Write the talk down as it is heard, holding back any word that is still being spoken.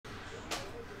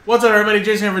What's up, everybody?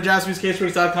 Jason here for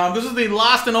JaspysCaseBreaks.com. This is the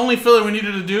last and only filler we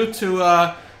needed to do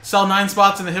to sell 9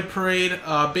 spots in the Hit Parade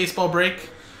baseball break,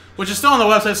 which is still on the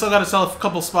website. Still got to sell a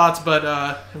couple spots, but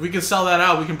if we can sell that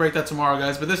out, we can break that tomorrow,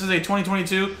 guys. But this is a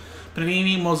 2022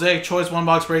 Panini Mosaic Choice 1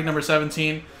 box break number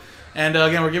 17. And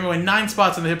again, we're giving away 9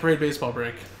 spots in the Hit Parade baseball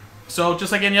break. So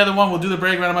just like any other one, we'll do the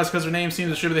break, randomize customer names,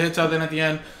 teams, distribute the hits out. Then at the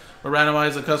end, we'll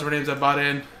randomize the customer names that bought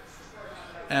in,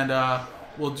 and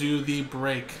we'll do the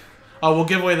break. We'll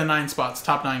give away the 9 spots.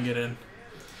 Top 9 get in.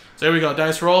 So here we go.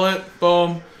 Dice roll it.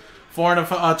 Boom. 2 and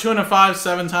a 5,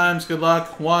 7 times. Good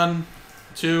luck. 1,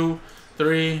 2,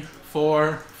 3,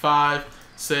 4,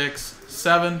 5, 6,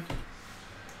 7.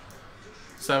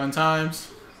 7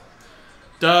 times.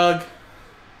 Doug.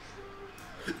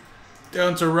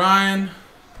 Down to Ryan.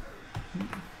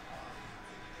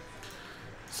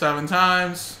 7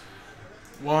 times.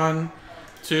 1,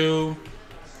 2,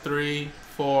 3,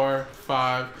 4,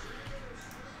 5,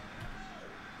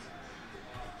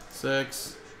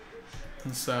 6,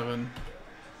 and 7.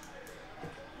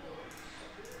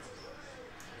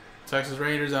 Texas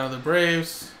Rangers out of the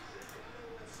Braves.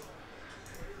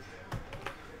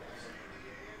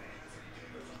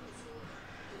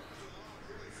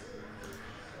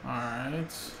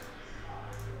 Alright.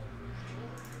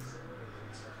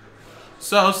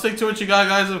 So, stick to what you got,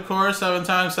 guys, of course. 7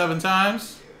 times, 7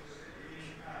 times.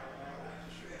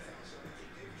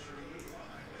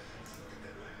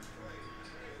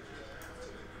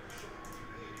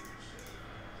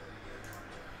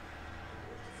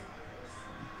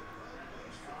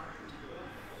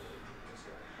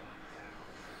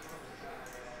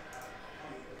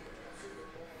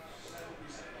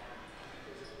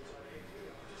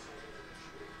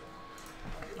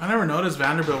 I never noticed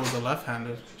Vanderbilt was a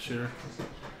left-handed shooter.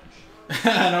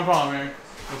 No problem, Eric.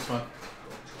 That's fun.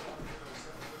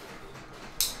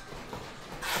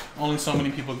 Only so many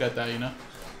people get that, you know?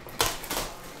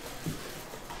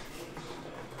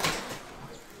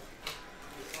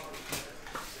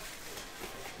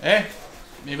 Hey,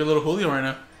 maybe a little Julio right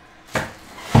now.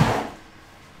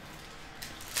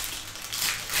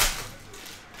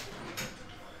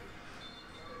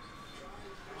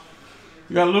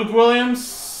 You got Luke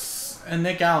Williams and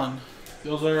Nick Allen.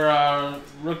 Those are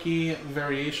rookie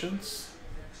variations.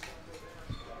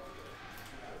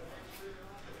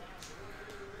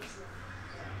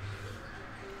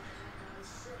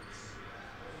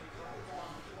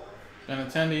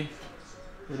 Benintendi,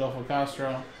 Rodolfo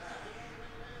Castro.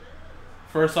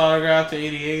 First autograph to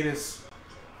 88 is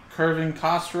Kervin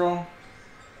Castro.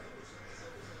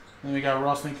 Then we got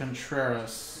Rosny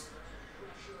Contreras.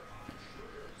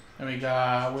 And we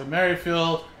got Whit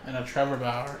Merrifield and a Trevor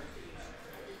Bauer.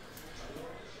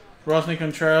 Rosny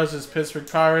Contreras is Pittsburgh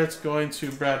Pirates going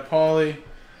to Brad Pauly.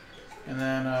 And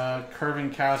then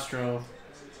Kervin Castro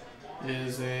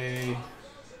is a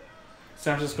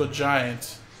San Francisco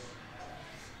Giant.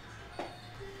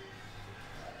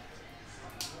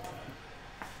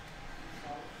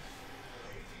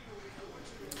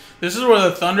 This is where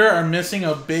the Thunder are missing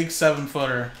a big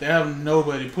 7-footer. They have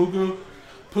nobody.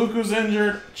 Puku's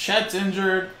injured. Chet's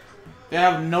injured. They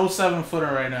have no 7-footer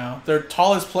right now. Their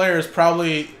tallest player is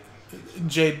probably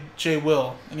Jay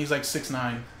Will, and he's like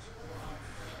 6'9".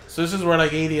 So this is where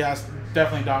like 80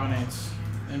 definitely dominates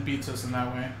and beats us in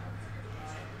that way.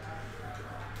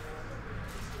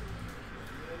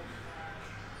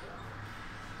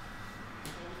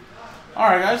 All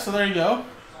right, guys. So there you go.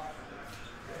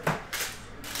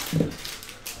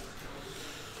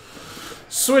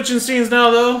 Switching scenes now,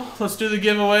 though. Let's do the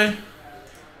giveaway.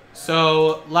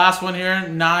 So, last one here,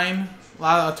 9.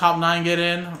 Top 9 get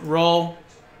in. Roll.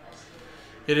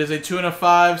 It is a 2 and a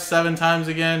 5, 7 times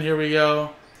again. Here we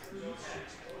go.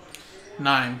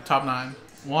 9. Top 9.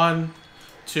 1,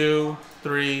 2,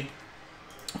 3,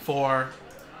 4,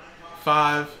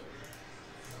 5,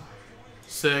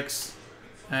 6,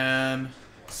 and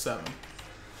 7.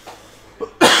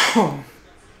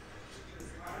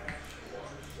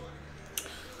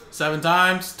 7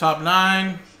 times, top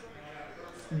 9.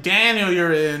 Daniel,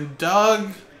 you're in.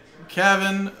 Doug,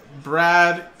 Kevin,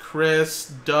 Brad,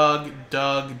 Chris, Doug,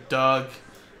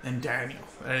 and Daniel.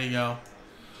 There you go.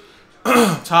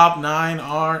 Top 9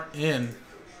 are in.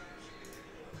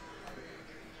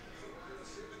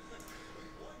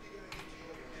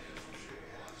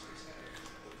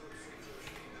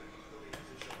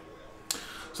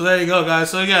 So there you go,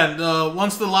 guys. So again,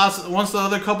 once the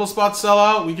other couple spots sell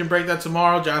out, we can break that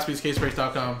tomorrow.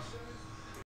 JaspysCaseBreaks.com.